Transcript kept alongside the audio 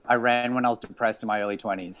I ran when I was depressed in my early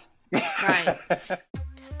 20s. Right.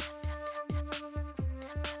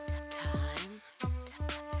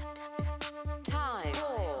 Time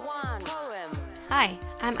for one poem. Hi,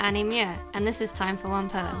 I'm Annie Muir, and this is Time for One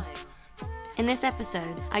Poem. In this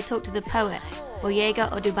episode, I talk to the poet,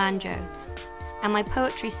 Boyega Odubanjo, and my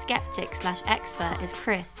poetry skeptic/expert is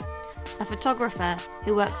Chris, a photographer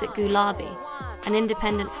who works at Gulabi, an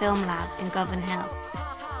independent film lab in Govan Hill.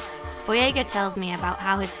 Boyega tells me about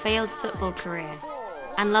how his failed football career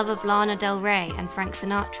and love of Lana Del Rey and Frank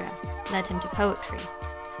Sinatra led him to poetry.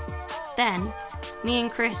 Then, me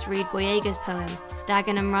and Chris read Boyega's poem,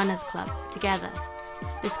 Dagenham Runners Club, together,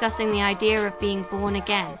 discussing the idea of being born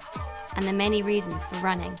again and the many reasons for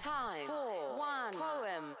running. Time for one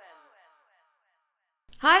poem.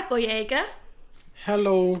 Hi, Boyega.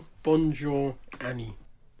 Hello, bonjour, Annie.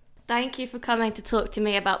 Thank you for coming to talk to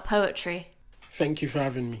me about poetry. Thank you for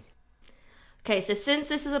having me. Okay, so since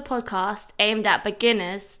this is a podcast aimed at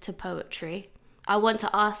beginners to poetry, I want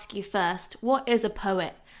to ask you first, what is a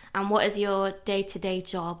poet and what is your day-to-day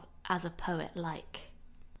job as a poet like?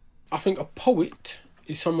 I think a poet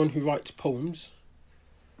is someone who writes poems.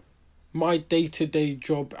 My day-to-day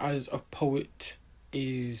job as a poet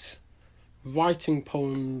is writing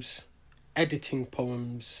poems, editing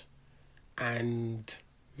poems, and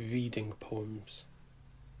reading poems.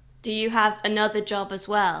 Do you have another job as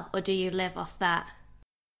well, or do you live off that?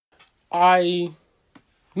 I'm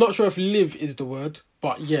not sure if live is the word,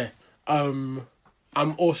 but yeah. I'm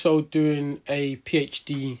also doing a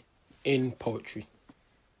PhD in poetry.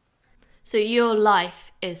 So your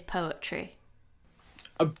life is poetry?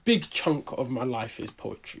 A big chunk of my life is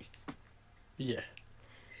poetry. Yeah.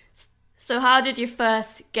 So how did you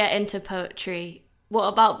first get into poetry? What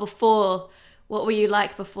about before? What were you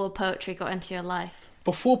like before poetry got into your life?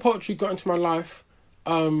 Before poetry got into my life,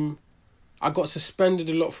 I got suspended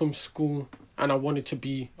a lot from school and I wanted to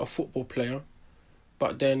be a football player.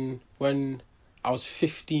 But then when I was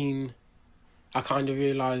 15, I kind of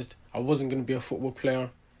realised I wasn't going to be a football player,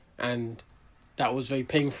 and that was very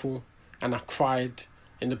painful, and I cried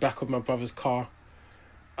in the back of my brother's car.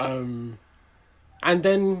 And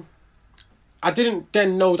then I didn't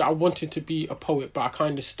then know that I wanted to be a poet, but I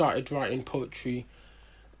kind of started writing poetry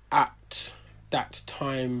at that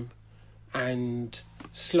time and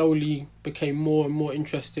slowly became more and more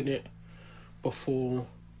interested in it before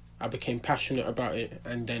I became passionate about it.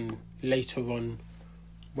 And then later on,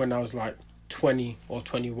 when I was like 20 or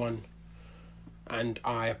 21 and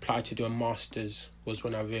I applied to do a master's, was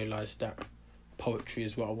when I realised that poetry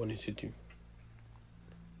is what I wanted to do.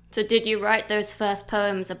 So did you write those first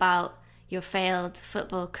poems about your failed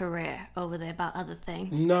football career, or were they about other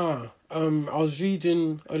things? Nah, I was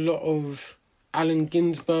reading a lot of Allen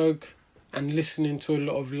Ginsberg and listening to a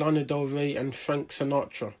lot of Lana Del Rey and Frank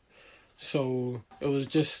Sinatra. So it was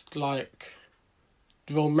just like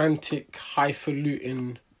romantic,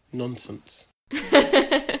 highfalutin nonsense.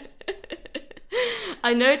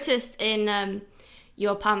 I noticed in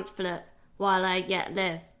your pamphlet, While I Yet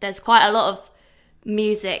Live, there's quite a lot of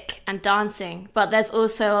music and dancing, but there's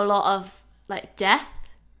also a lot of like death.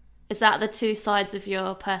 Is that the two sides of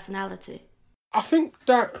your personality? I think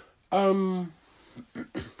that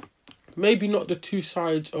maybe not the two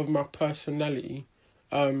sides of my personality,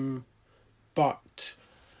 but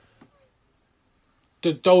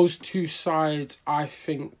those two sides I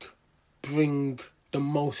think bring the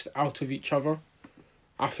most out of each other.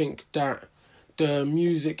 I think that the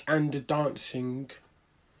music and the dancing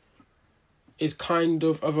is kind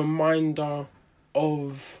of a reminder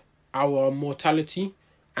of our mortality,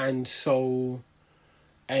 and so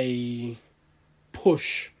a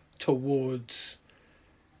push towards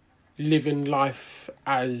living life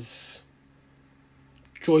as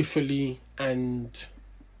joyfully and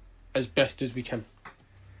as best as we can.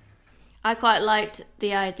 I quite liked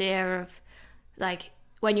the idea of, like,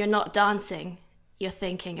 when you're not dancing, you're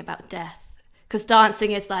thinking about death. Because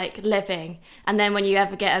dancing is like living, and then when you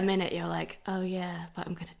ever get a minute, you're like, oh yeah, but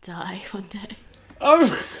I'm going to die one day.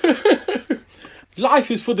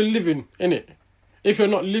 Life is for the living, innit? If you're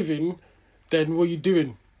not living, then what are you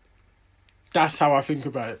doing? That's how I think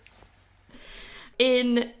about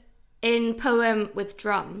it. In Poem with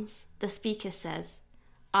Drums, the speaker says,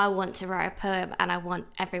 I want to write a poem and I want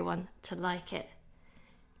everyone to like it.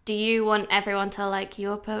 Do you want everyone to like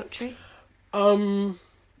your poetry? I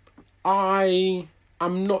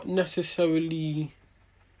am not necessarily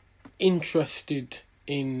interested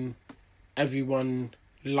in everyone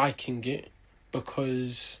liking it,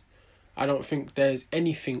 because I don't think there's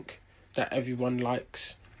anything that everyone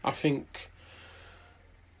likes. I think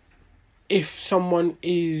if someone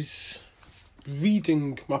is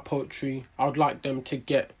reading my poetry, I would like them to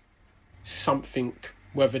get something,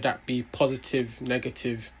 whether that be positive,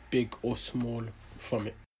 negative, big or small, from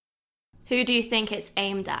it. Who do you think it's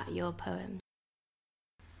aimed at, your poems?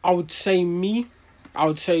 I would say me. I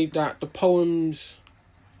would say that the poems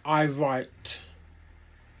I write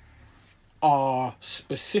are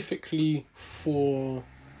specifically for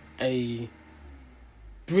a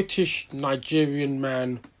British Nigerian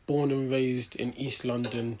man born and raised in East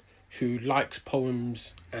London who likes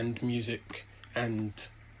poems and music and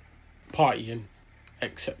partying,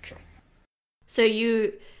 etc.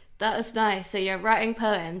 That was nice. So you're writing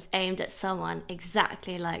poems aimed at someone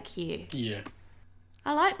exactly like you. Yeah.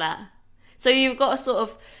 I like that. So you've got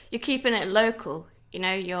you're keeping it local. You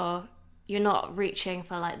know, you're not reaching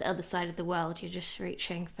for like the other side of the world. You're just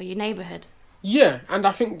reaching for your neighbourhood. Yeah, and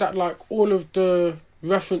I think that like all of the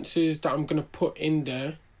references that I'm going to put in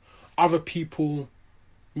there, other people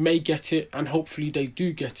may get it and hopefully they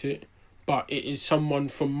do get it, but it is someone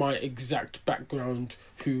from my exact background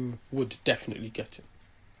who would definitely get it.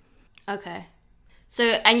 Okay. So,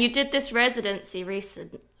 and you did this residency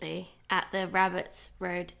recently at the Rabbits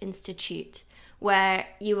Road Institute where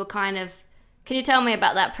you were can you tell me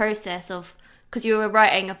about that process of, because you were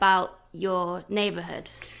writing about your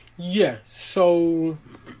neighbourhood? Yeah, so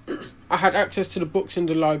I had access to the books in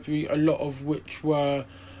the library, a lot of which were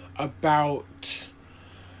about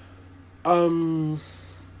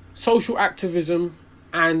social activism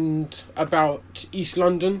and about East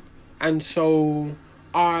London. And so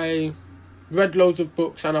I read loads of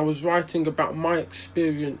books and I was writing about my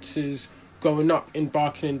experiences growing up in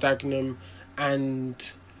Barking and Dagenham and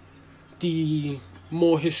the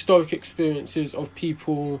more historic experiences of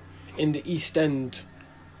people in the East End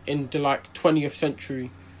in the 20th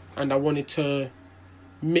century. And I wanted to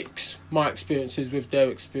mix my experiences with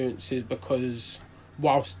their experiences because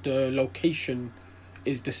whilst the location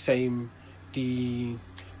is the same, the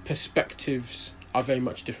perspectives are very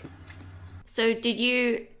much different. So did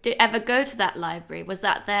you ever go to that library? Was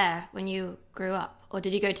that there when you grew up? Or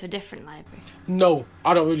did you go to a different library? No,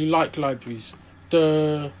 I don't really like libraries.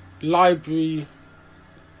 The library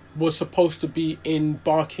was supposed to be in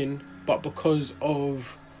Barking, but because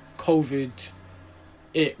of COVID,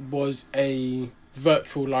 it was a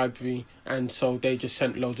virtual library, and so they just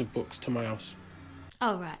sent loads of books to my house.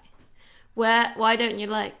 Oh, right. Why don't you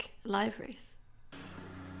like libraries?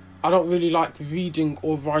 I don't really like reading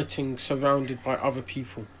or writing surrounded by other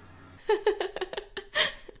people.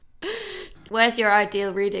 Where's your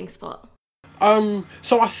ideal reading spot?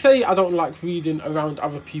 So I say I don't like reading around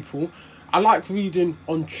other people. I like reading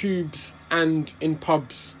on tubes and in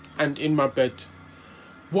pubs and in my bed.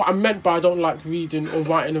 What I meant by I don't like reading or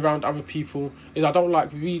writing around other people is I don't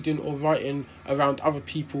like reading or writing around other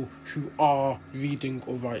people who are reading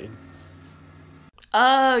or writing.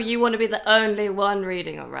 Oh, you want to be the only one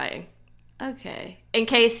reading or writing. Okay.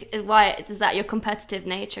 Why is that your competitive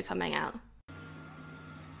nature coming out?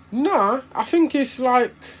 Nah, I think it's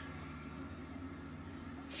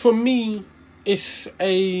for me, it's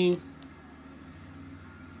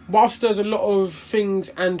whilst there's a lot of things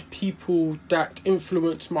and people that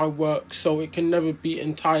influence my work, so it can never be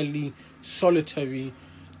entirely solitary,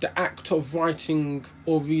 the act of writing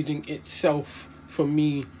or reading itself, for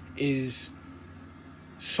me, is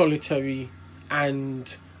solitary,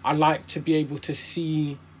 and I like to be able to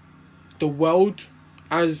see the world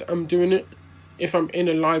as I'm doing it. If I'm in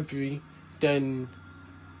a library, then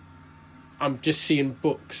I'm just seeing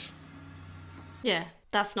books. Yeah,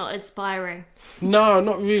 that's not inspiring. No,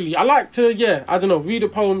 not really. I like to, read a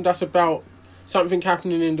poem that's about something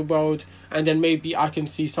happening in the world, and then maybe I can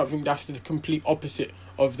see something that's the complete opposite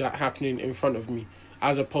of that happening in front of me,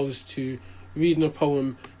 as opposed to reading a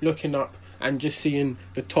poem, looking up, and just seeing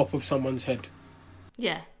the top of someone's head.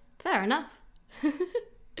 Yeah, fair enough.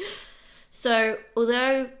 So,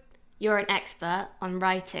 although you're an expert on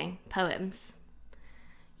writing poems,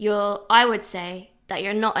 I would say that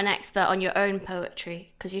you're not an expert on your own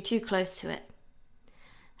poetry because you're too close to it.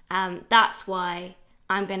 That's why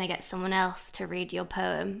I'm going to get someone else to read your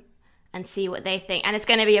poem and see what they think. And it's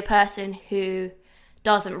going to be a person who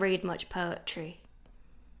doesn't read much poetry.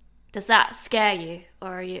 Does that scare you,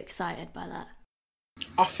 or are you excited by that?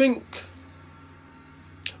 I think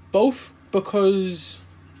both, because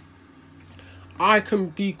I can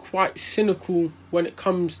be quite cynical when it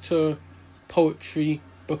comes to poetry,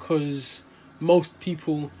 because most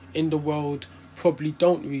people in the world probably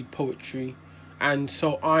don't read poetry, and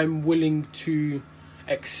so I'm willing to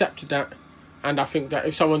accept that, and I think that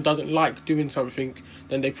if someone doesn't like doing something,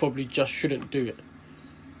 then they probably just shouldn't do it.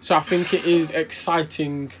 So I think it is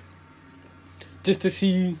exciting just to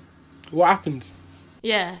see What happens?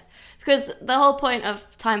 Yeah. Because the whole point of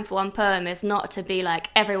Time for One Poem is not to be like,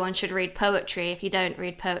 everyone should read poetry. If you don't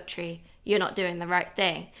read poetry, you're not doing the right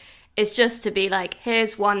thing. It's just to be like,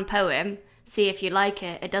 here's one poem, see if you like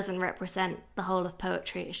it. It doesn't represent the whole of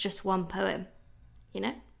poetry. It's just one poem, you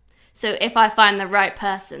know? So if I find the right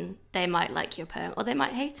person, they might like your poem or they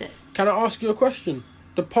might hate it. Can I ask you a question?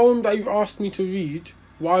 The poem that you've asked me to read,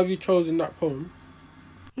 why have you chosen that poem?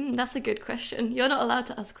 That's a good question. You're not allowed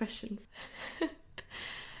to ask questions.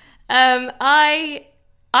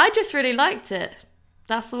 I just really liked it.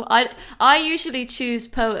 That's all. I usually choose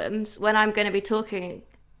poems when I'm going to be talking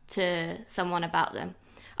to someone about them.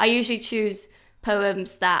 I usually choose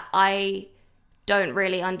poems that I don't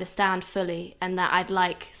really understand fully and that I'd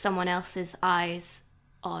like someone else's eyes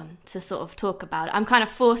on to sort of talk about it. I'm kind of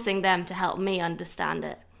forcing them to help me understand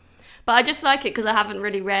it. But I just like it because I haven't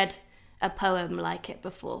really read a poem like it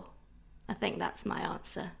before. I think that's my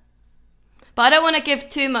answer. But I don't want to give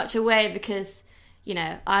too much away because, you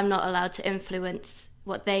know, I'm not allowed to influence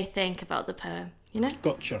what they think about the poem, you know?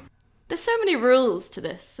 Gotcha. There's so many rules to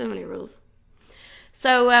this, so many rules.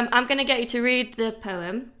 So I'm going to get you to read the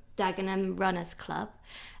poem, Dagenham Runners Club.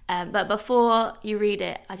 But before you read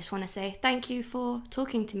it, I just want to say thank you for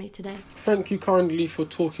talking to me today. Thank you kindly for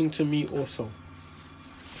talking to me also.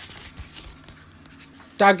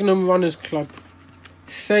 Dagenham Runners Club.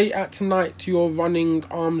 Say at night you're running,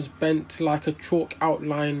 arms bent like a chalk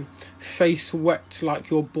outline, face wet like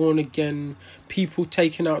you're born again, people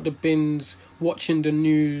taking out the bins, watching the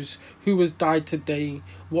news, who has died today,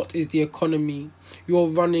 what is the economy. You're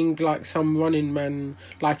running like some running man,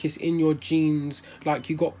 like it's in your genes, like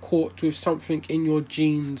you got caught with something in your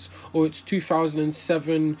genes, or it's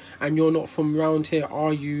 2007 and you're not from round here,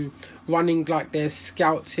 are you? Running like there's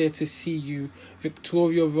scouts here to see you.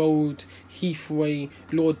 Victoria Road, Heathway,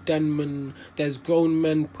 Lord Denman, there's grown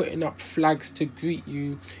men putting up flags to greet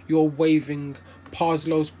you. You're waving.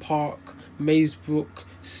 Parslow's Park, Maysbrook,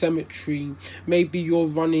 Cemetery. Maybe you're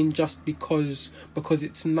running just because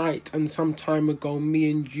it's night and some time ago me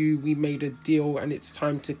and you, we made a deal and it's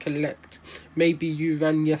time to collect. Maybe you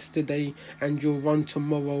ran yesterday and you'll run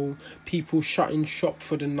tomorrow. People shutting shop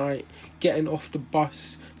for the night, getting off the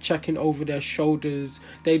bus, checking over their shoulders.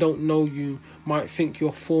 They don't know you, might think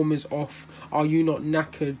your form is off. Are you not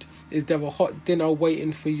knackered? Is there a hot dinner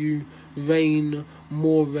waiting for you? Rain,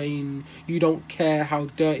 more rain. You don't care how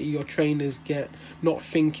dirty your trainers get, not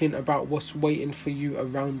thinking about what's waiting for you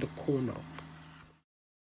around the corner.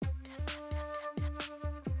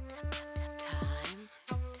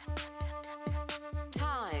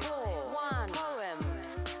 Time for one poem.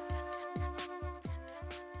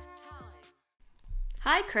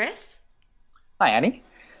 Hi, Chris. Hi, Annie.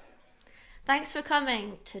 Thanks for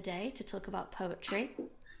coming today to talk about poetry.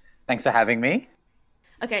 Thanks for having me.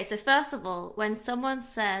 Okay, so first of all, when someone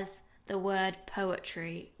says the word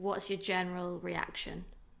poetry, what's your general reaction?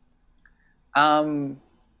 My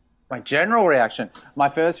general reaction. My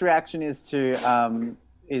first reaction is to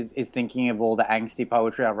is thinking of all the angsty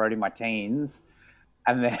poetry I wrote in my teens,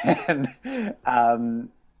 and then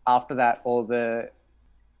after that, all the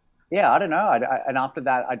I don't know. And after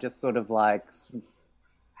that, I just sort of like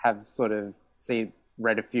have sort of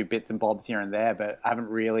read a few bits and bobs here and there, but I haven't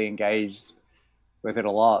really engaged with it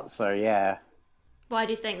a lot. So yeah. Why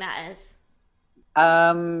do you think that is?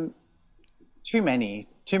 Too many.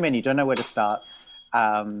 Don't know where to start.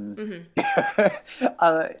 The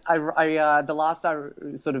last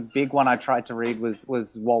sort of big one I tried to read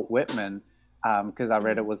was Walt Whitman, because I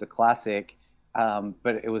read it was a classic,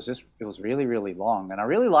 but it was really, really long, and I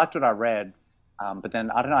really liked what I read. But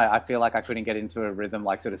then I don't know. I feel like I couldn't get into a rhythm,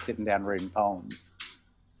 like sort of sitting down reading poems.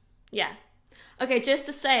 Yeah. Okay, just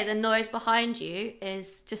to say, the noise behind you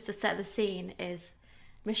is, just to set the scene, is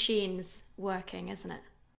machines working, isn't it?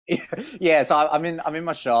 Yeah. So I'm in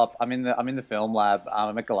my shop. I'm in the film lab.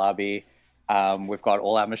 I'm at Galabi. We've got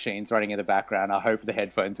all our machines running in the background. I hope the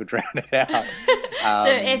headphones would drown it out.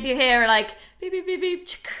 So if you hear like beep beep beep beep,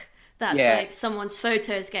 that's like someone's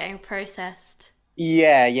photos getting processed.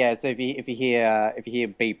 Yeah. So if you hear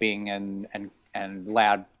beeping and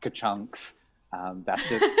loud ka-chunks,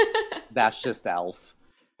 that's just Alf.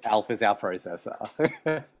 Alf is our processor.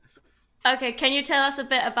 Okay, can you tell us a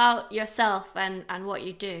bit about yourself and what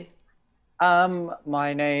you do?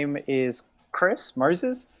 My name is Chris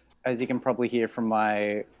Moses. As you can probably hear from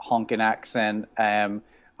my honking accent, I'm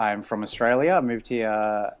from Australia. I moved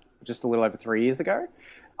here just a little over 3 years ago.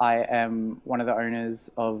 I am one of the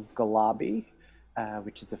owners of Galabi,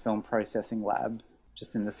 which is a film processing lab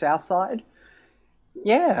just in the south side.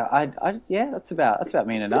 Yeah, that's about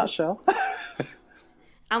me in a nutshell.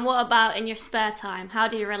 And what about in your spare time? How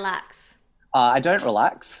do you relax? I don't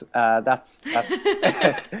relax. That's not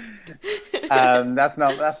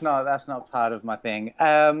part of my thing.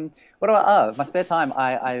 What about my spare time?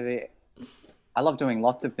 I love doing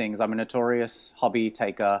lots of things. I'm a notorious hobby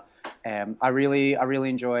taker. I really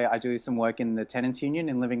enjoy. I do some work in the tenants union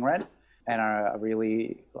in living rent, and I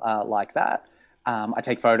really like that. I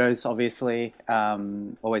take photos, obviously.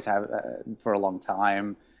 Always have for a long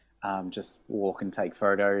time. Just walk and take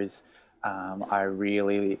photos. I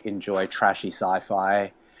really enjoy trashy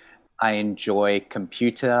sci-fi. I enjoy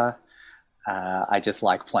computer. I just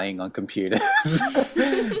like playing on computers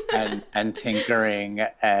and tinkering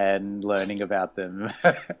and learning about them.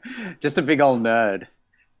 Just a big old nerd.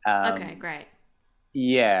 Okay, great.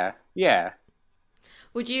 Yeah.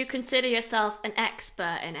 Would you consider yourself an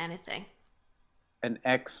expert in anything? An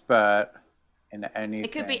expert in anything.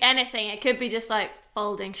 It could be anything. It could be just like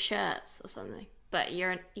folding shirts or something. But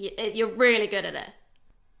you're really good at it.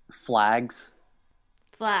 Flags.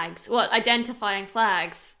 Flags. What? Identifying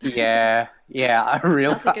flags. Yeah.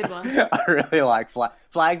 That's a good one. I really like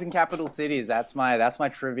flags in capital cities. That's my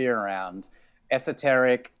trivia round.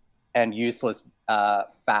 Esoteric and useless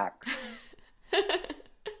facts.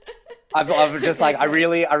 I've just like I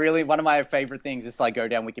really one of my favorite things is to like go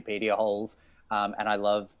down Wikipedia holes, and I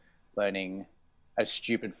love learning a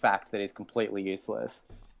stupid fact that is completely useless.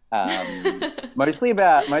 Mostly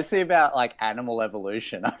about like animal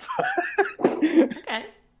evolution. Okay.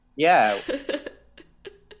 Yeah.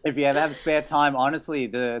 If you ever have spare time, honestly,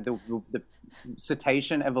 the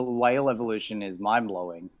cetacean whale evolution is mind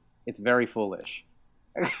blowing. It's very foolish.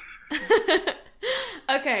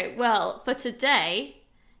 Okay, well, for today,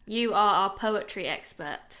 you are our poetry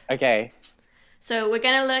expert. Okay. So we're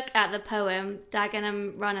going to look at the poem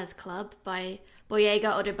Dagenham Runners Club by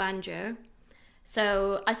Boyega Odubanjo.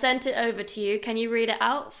 So I sent it over to you. Can you read it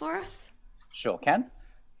out for us? Sure can.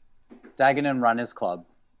 Dagenham Runners Club.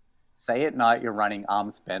 Say at night you're running,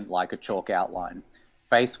 arms bent like a chalk outline.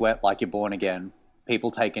 Face wet like you're born again.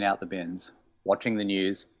 People taking out the bins. Watching the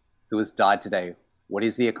news. Who has died today? What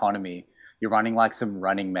is the economy? You're running like some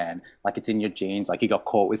running man, like it's in your genes, like you got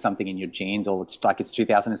caught with something in your genes, or it's like it's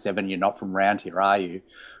 2007 and you're not from round here, are you?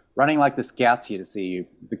 Running like the scouts here to see you.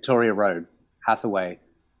 Victoria Road, Hathaway,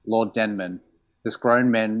 Lord Denman. There's grown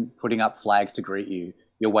men putting up flags to greet you.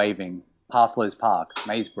 You're waving. Parslows Park,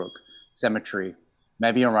 Maysbrook, Cemetery.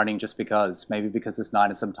 Maybe you're running just because. Maybe because this night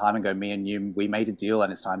and some time ago, me and you, we made a deal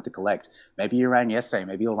and it's time to collect. Maybe you ran yesterday.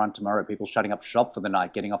 Maybe you'll run tomorrow. People shutting up shop for the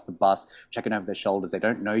night, getting off the bus, checking over their shoulders. They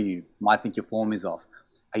don't know you. Might think your form is off.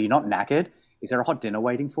 Are you not knackered? Is there a hot dinner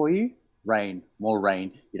waiting for you? Rain, more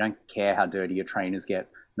rain. You don't care how dirty your trainers get.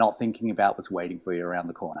 Not thinking about what's waiting for you around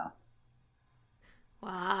the corner.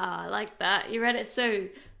 Wow, I like that. You read it so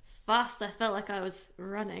fast, I felt like I was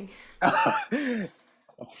running.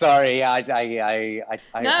 Sorry, I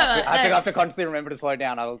have to constantly remember to slow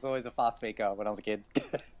down. I was always a fast speaker when I was a kid.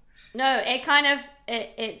 No, it kind of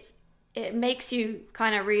it makes you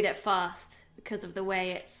kind of read it fast because of the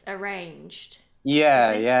way it's arranged.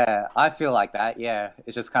 Yeah, I feel like that. Yeah,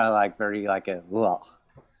 it's just kind of like very like a ugh.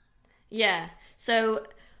 Yeah. So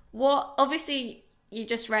what? Obviously, you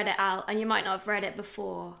just read it out, and you might not have read it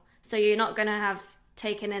before, so you're not gonna have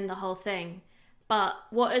taken in the whole thing. But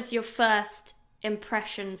what is your first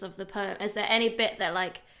impressions of the poem? Is there any bit that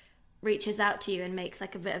like reaches out to you and makes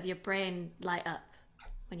like a bit of your brain light up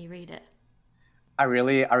when you read it? I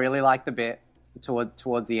really like the bit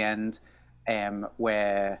towards the end,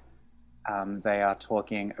 where they are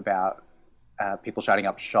talking about people shutting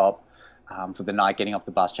up shop for the night, getting off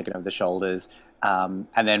the bus, checking over the shoulders, and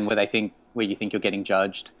then where you think you're getting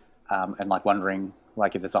judged, and like wondering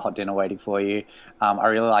like if there's a hot dinner waiting for you. I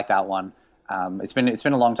really like that one. It's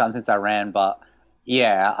been a long time since I ran, but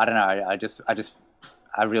yeah, I don't know.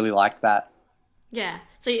 I really liked that. Yeah.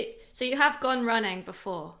 So you have gone running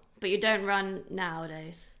before, but you don't run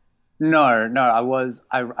nowadays. No.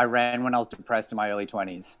 I ran when I was depressed in my early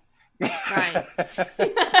 20s. Right.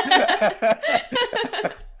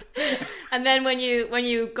 And then when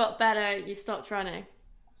you got better, you stopped running.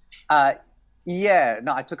 Yeah.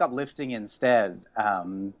 No, I took up lifting instead.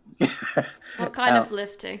 What kind of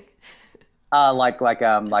lifting? Like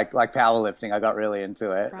powerlifting. I got really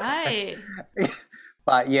into it. Right.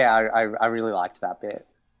 But yeah, I really liked that bit.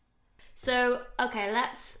 So, okay,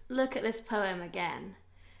 let's look at this poem again.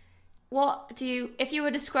 If you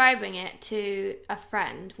were describing it to a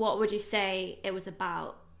friend, what would you say it was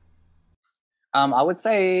about? I would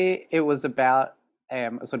say it was about a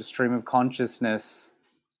sort of stream of consciousness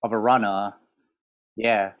of a runner.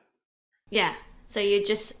 Yeah. So you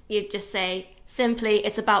just say simply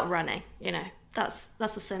it's about running, you know. that's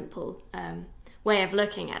a simple way of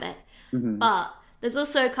looking at it. But there's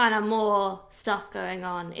also kind of more stuff going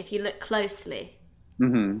on if you look closely.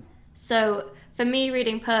 So for me,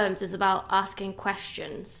 reading poems is about asking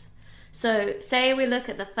questions. So say we look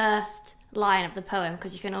at the first line of the poem,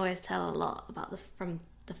 because you can always tell a lot about from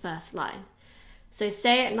the first line. So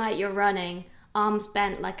say at night you're running, arms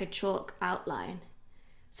bent like a chalk outline.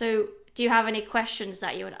 So do you have any questions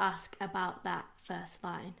that you would ask about that first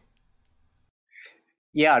line?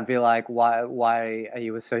 Yeah, I'd be like, why are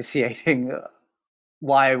you associating?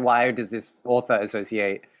 Why does this author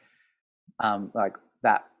associate like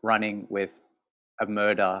that running with a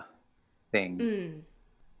murder thing?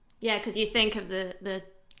 Yeah, because you think of the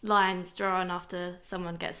lines drawn after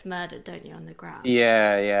someone gets murdered, don't you, on the ground?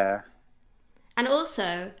 Yeah. And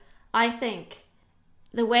also, I think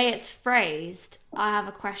the way it's phrased, I have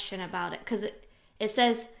a question about it, because it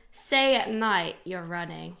says, say at night you're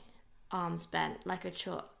running, arms bent like a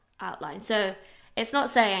chalk outline. So it's not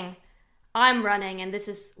saying I'm running and this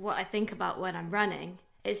is what I think about when I'm running.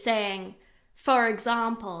 It's saying, for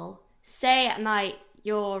example, say at night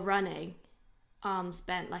you're running, arms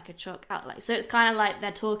bent like a chalk outline. So it's kind of like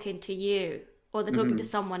they're talking to you, or they're talking to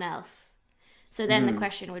someone else. So then the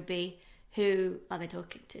question would be, who are they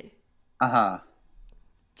talking to?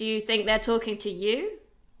 Do you think they're talking to you?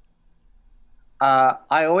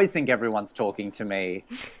 I always think everyone's talking to me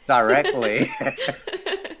directly.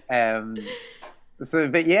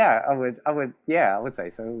 But yeah, I would say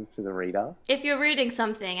so to the reader. If you're reading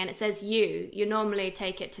something and it says you normally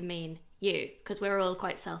take it to mean you, because we're all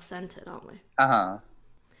quite self-centered, aren't we?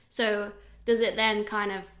 So does it then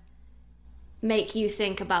kind of make you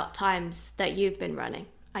think about times that you've been running,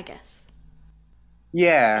 I guess?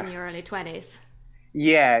 Yeah. In your early 20s.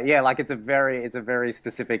 Yeah, like it's a very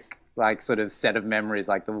specific like sort of set of memories.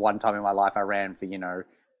 Like the one time in my life I ran for,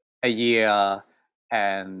 a year,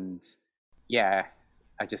 and yeah,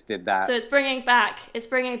 I just did that. So it's bringing back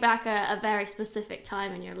a very specific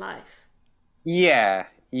time in your life. Yeah.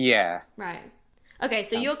 Right. Okay,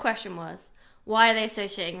 so your question was, why are they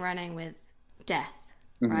associating running with death,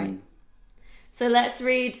 right? So let's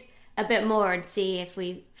read a bit more and see if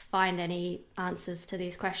we find any answers to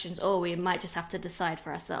these questions, or we might just have to decide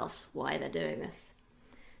for ourselves why they're doing this.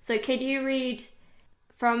 So could you read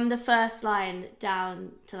from the first line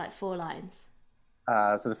down to like 4 lines?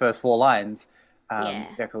 So the first 4 lines.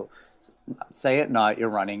 Yeah, cool. Say at night you're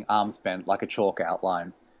running, arms bent like a chalk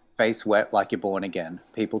outline, face wet like you're born again,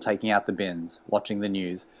 people taking out the bins, watching the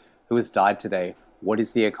news. Who has died today? What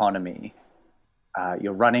is the economy?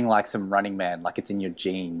 You're running like some Running Man, like it's in your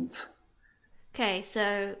genes. Okay,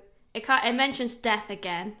 so it mentions death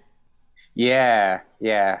again. Yeah.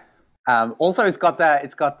 Also, it's got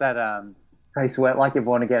that face wet like you're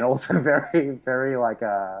born again. Also, very, very like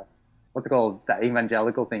what's it called? That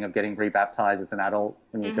evangelical thing of getting rebaptized as an adult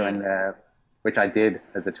when you go in there, which I did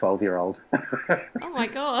as a 12-year-old. Oh my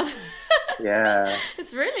god! Yeah.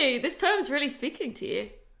 This poem's really speaking to you.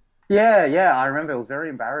 Yeah. I remember it was very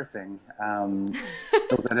embarrassing.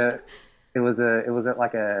 It was at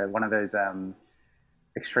like one of those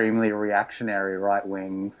extremely reactionary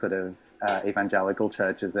right-wing sort of evangelical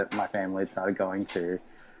churches that my family had started going to.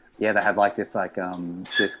 Yeah, they had like this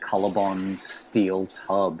this ColourBond steel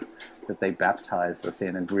tub that they baptized us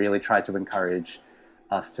in and really tried to encourage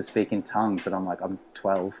us to speak in tongues. But I'm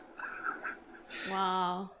 12.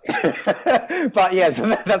 Wow. But yeah, so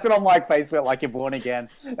that's what I'm like, face wet like you're born again.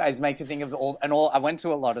 It makes me think of all. I went to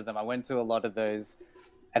a lot of them. I went to a lot of those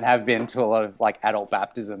and have been to a lot of like adult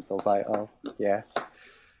baptisms. So I was like, oh, yeah.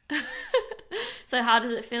 So how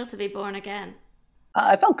does it feel to be born again?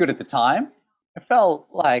 I felt good at the time. It felt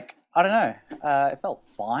like, I don't know, it felt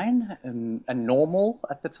fine and normal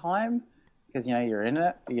at the time because, you're in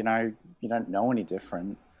it, you don't know any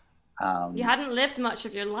different. You hadn't lived much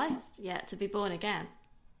of your life yet to be born again.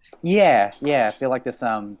 Yeah. I feel like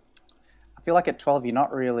at 12 you're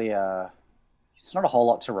not really, it's not a whole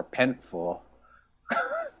lot to repent for.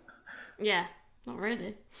 Yeah, not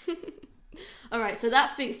really. All right, so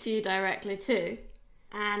that speaks to you directly too.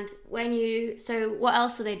 And so what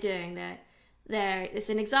else are they doing? It's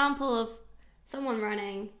an example of someone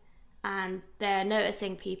running and they're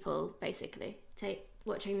noticing people, basically,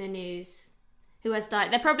 watching the news, who has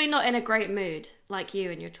died. They're probably not in a great mood like you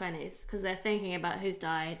in your 20s because they're thinking about who's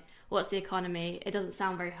died, what's the economy. It doesn't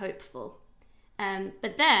sound very hopeful.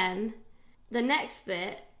 But then the next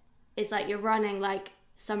bit is like you're running like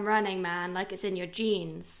some Running Man, like it's in your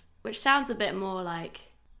genes, which sounds a bit more like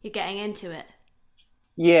you're getting into it.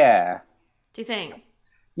 Yeah. Do you think?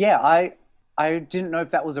 Yeah, I didn't know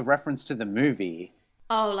if that was a reference to the movie.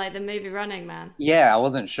 Oh, like the movie Running Man. Yeah, I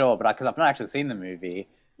wasn't sure, but because I've not actually seen the movie.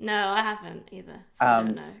 No, I haven't either, so I don't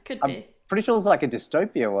Um, know. Could I'm be. pretty sure it was like a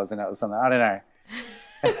dystopia, wasn't it, or something? I don't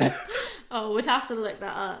know. Oh, we'd have to look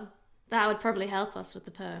that up. That would probably help us with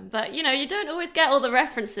the poem. But you don't always get all the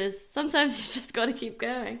references. Sometimes you just got to keep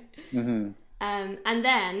going. And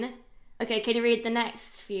then, okay, can you read the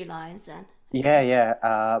next few lines then? Yeah,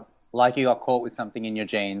 yeah. Like you got caught with something in your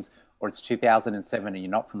jeans, or it's 2007 and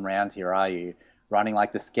you're not from round here, are you? Running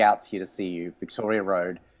like the scouts here to see you. Victoria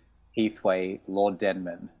Road, Heathway, Lord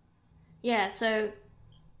Denman. Yeah. So,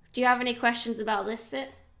 do you have any questions about this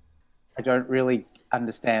bit? I don't really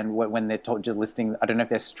understand when they're just listing. I don't know if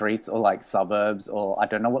they're streets or like suburbs, or I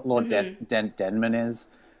don't know what Lord Denman is.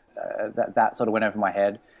 That sort of went over my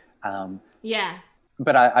head. Yeah.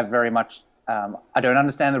 But I very much I don't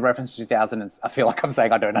understand the reference to 2000. I feel like I'm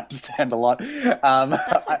saying I don't understand a lot.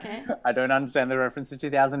 That's okay. I don't understand the reference to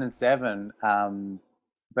 2007.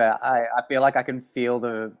 But I feel like I can feel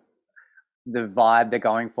the vibe they're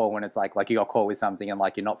going for when it's like you got caught with something and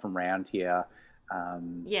like you're not from round here.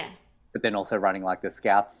 Yeah. But then also running like the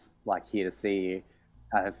scouts like here to see you.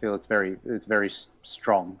 I feel it's very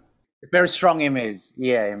strong. Very strong image.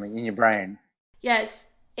 Yeah, in your brain. Yeah,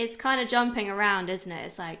 it's kind of jumping around, isn't it?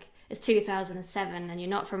 It's like it's 2007 and you're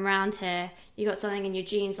not from around here. You got something in your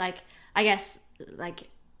jeans, like I guess like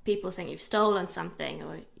people think you've stolen something,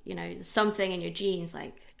 or something in your jeans,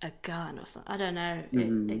 like a gun or something. I don't know.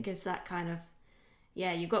 It gives that kind of,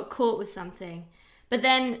 yeah, you got caught with something. But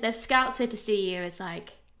then there's scouts here to see you. It's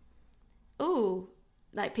like, ooh,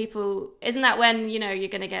 like people, isn't that when you're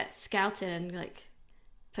gonna get scouted and like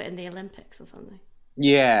put in the Olympics or something?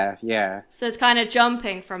 Yeah, yeah. So it's kind of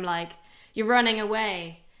jumping from like you're running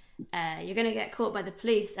away, you're gonna get caught by the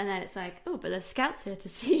police, and then it's like, oh, but there's scouts here to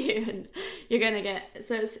see you, and you're gonna get.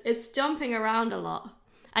 So it's jumping around a lot.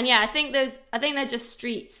 And yeah, I think they're just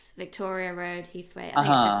streets, Victoria Road, Heathway. I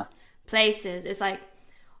think it's just places. It's like,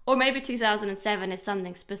 or maybe 2007 is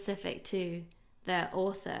something specific to the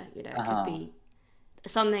author. It could be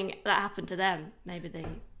something that happened to them. Maybe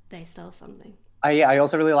they stole something. Yeah, I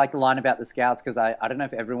also really like the line about the scouts because I don't know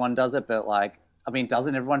if everyone does it, but like, I mean,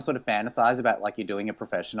 doesn't everyone sort of fantasize about like you're doing it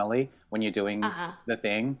professionally when you're doing the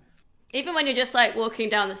thing? Even when you're just like walking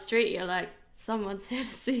down the street, you're like, someone's here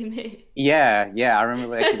to see me. Yeah, yeah. I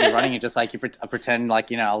remember like, you'd be running, you just like I pretend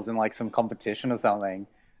like I was in like some competition or something.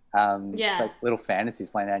 Just like little fantasies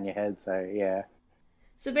playing out in your head. So yeah.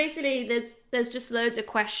 So basically, there's just loads of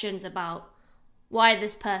questions about why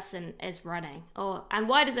this person is running, and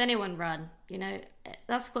why does anyone run?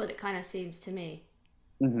 That's what it kind of seems to me.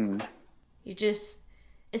 Mm-hmm.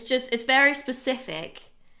 It's very specific,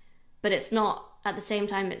 but it's not at the same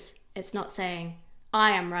time. It's not saying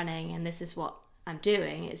I am running and this is what I'm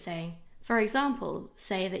doing. It's saying, for example,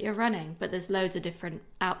 say that you're running, but there's loads of different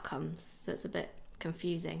outcomes, so it's a bit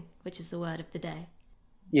confusing, which is the word of the day.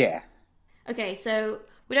 Yeah. Okay, so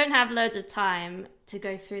we don't have loads of time to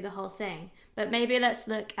go through the whole thing, but maybe let's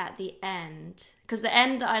look at the end, because the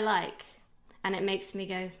end I like, and it makes me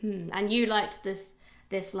go, And you liked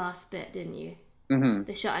this last bit, didn't you? Mm-hmm.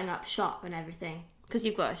 The shutting up shop and everything, because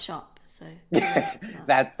you've got a shop, so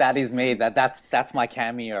that is me. That's my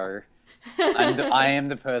cameo. I am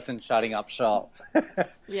the person shutting up shop.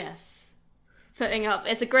 Yes. Putting up,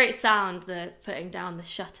 it's a great sound, the putting down the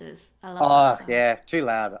shutters. I love that sound. Yeah, too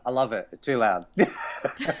loud. I love it. Too loud.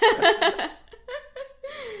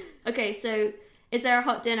 Okay, so is there a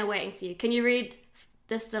hot dinner waiting for you? Can you read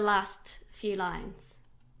just the last few lines?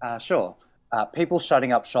 Sure. People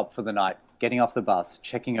shutting up shop for the night, getting off the bus,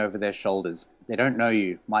 checking over their shoulders. They don't know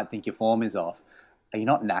you, might think your form is off. Are you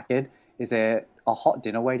not knackered? Is there a hot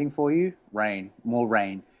dinner waiting for you? Rain, more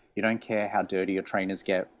rain. You don't care how dirty your trainers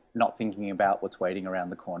get, not thinking about what's waiting around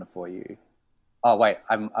the corner for you. Oh wait,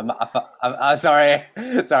 I'm sorry.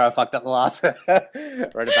 Sorry, I fucked up the last. Wrote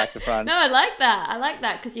it back to front. No, I like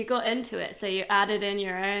that because you got into it, so you added in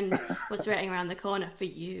your own what's waiting around the corner for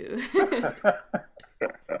you.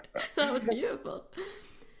 That was beautiful.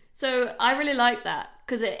 So I really like that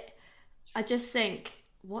because I just think,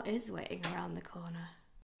 what is waiting around the corner?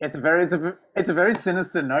 It's a very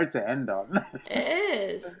sinister note to end on.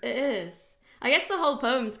 It is. I guess the whole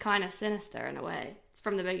poem's kind of sinister in a way. It's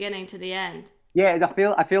from the beginning to the end. Yeah,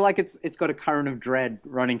 I feel like it's got a current of dread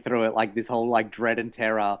running through it, like this whole like dread and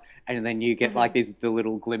terror, and then you get like the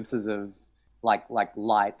little glimpses of like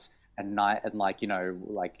light and night, and like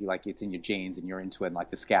like it's in your jeans and you're into it, and like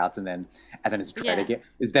the scouts, and then it's dread again.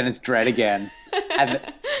 Then it's dread again, and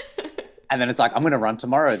then it's like I'm gonna run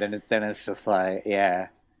tomorrow. Then it's just like yeah.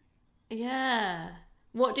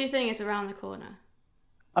 What do you think is around the corner?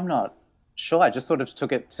 I'm not sure. I just sort of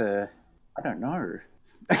took it to I don't know.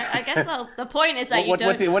 I guess the point is that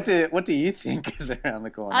what do you think is around the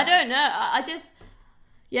corner? I don't know. I just,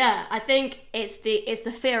 yeah, I think it's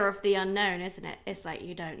the fear of the unknown, isn't it? It's like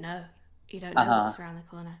you don't know what's around the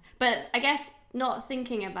corner. But I guess not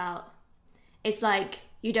thinking about, it's like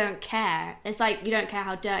you don't care. It's like you don't care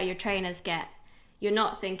how dirty your trainers get. You're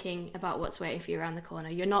not thinking about what's waiting for you around the corner.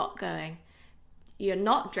 You're not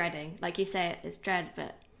dreading, like you say, it's dread,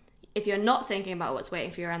 but if you're not thinking about what's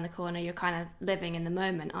waiting for you around the corner, you're kind of living in the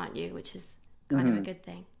moment, aren't you? Which is kind of a good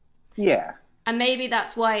thing. Yeah. And maybe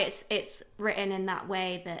that's why it's written in that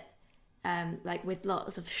way that, like with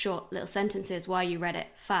lots of short little sentences, why you read it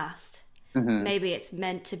fast. Maybe it's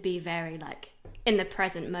meant to be very like in the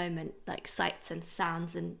present moment, like sights and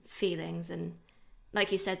sounds and feelings and,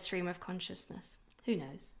 like you said, stream of consciousness. Who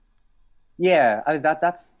knows? Yeah, I mean,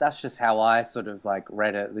 that's just how I sort of like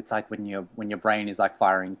read it. It's like when your brain is like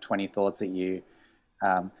firing 20 thoughts at you.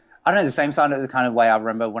 I don't know, the same kind of way I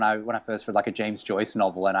remember when I first read like a James Joyce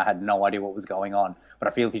novel and I had no idea what was going on. But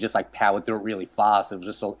I feel if you just like powered through it really fast, it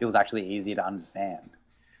was actually easier to understand.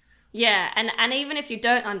 Yeah, and even if you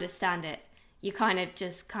don't understand it, you kind of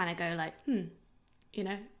go like, you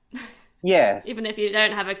know. Yeah. Even if you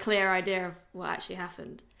don't have a clear idea of what actually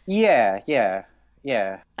happened. Yeah.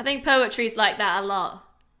 I think poetry's like that a lot.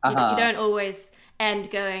 You don't always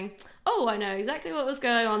end going, oh, I know exactly what was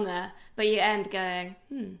going on there. But you end going,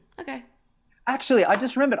 okay. Actually, I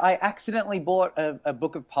just remembered I accidentally bought a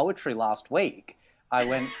book of poetry last week. I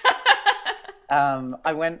went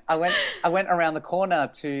I went around the corner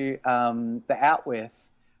to the Outwith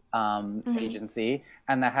agency,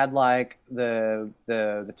 and they had like the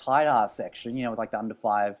Tide Art section, with like the under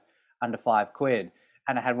five quid.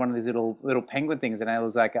 And I had one of these little penguin things, and it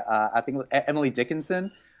was like I think it was Emily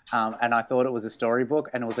Dickinson, and I thought it was a storybook,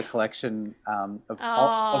 and it was a collection of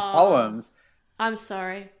poems. I'm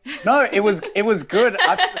sorry. No, it was good.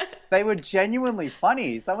 They were genuinely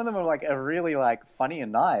funny. Some of them were like really like funny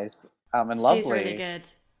and nice and lovely. She's really good.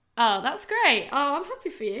 Oh, that's great. Oh, I'm happy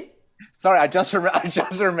for you. Sorry, I just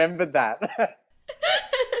remembered that.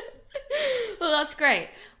 Well, that's great.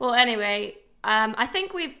 Well, anyway. I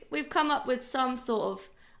think we've come up with some sort of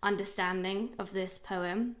understanding of this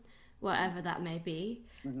poem, whatever that may be.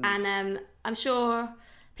 And I'm sure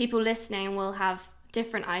people listening will have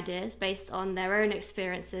different ideas based on their own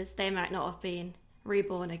experiences. They might not have been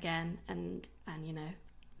reborn again and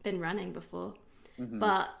been running before.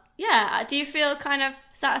 But yeah, do you feel kind of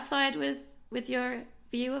satisfied with your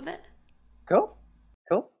view of it? Cool.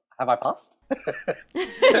 Have I passed?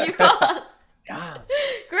 You passed. Yeah.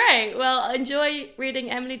 Great. Well, enjoy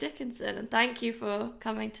reading Emily Dickinson, and thank you for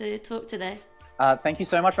coming to talk today. Thank you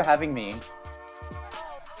so much for having me.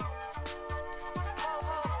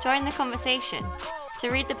 Join the conversation.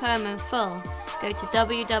 To read the poem in full, go to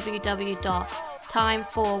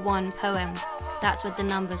www.time41poem, that's with the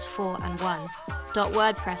numbers 4 and 1,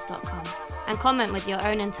 .wordpress.com, and comment with your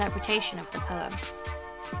own interpretation of the poem.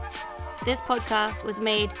 This podcast was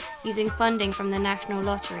made using funding from the National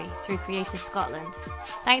Lottery through Creative Scotland.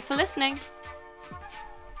 Thanks for listening.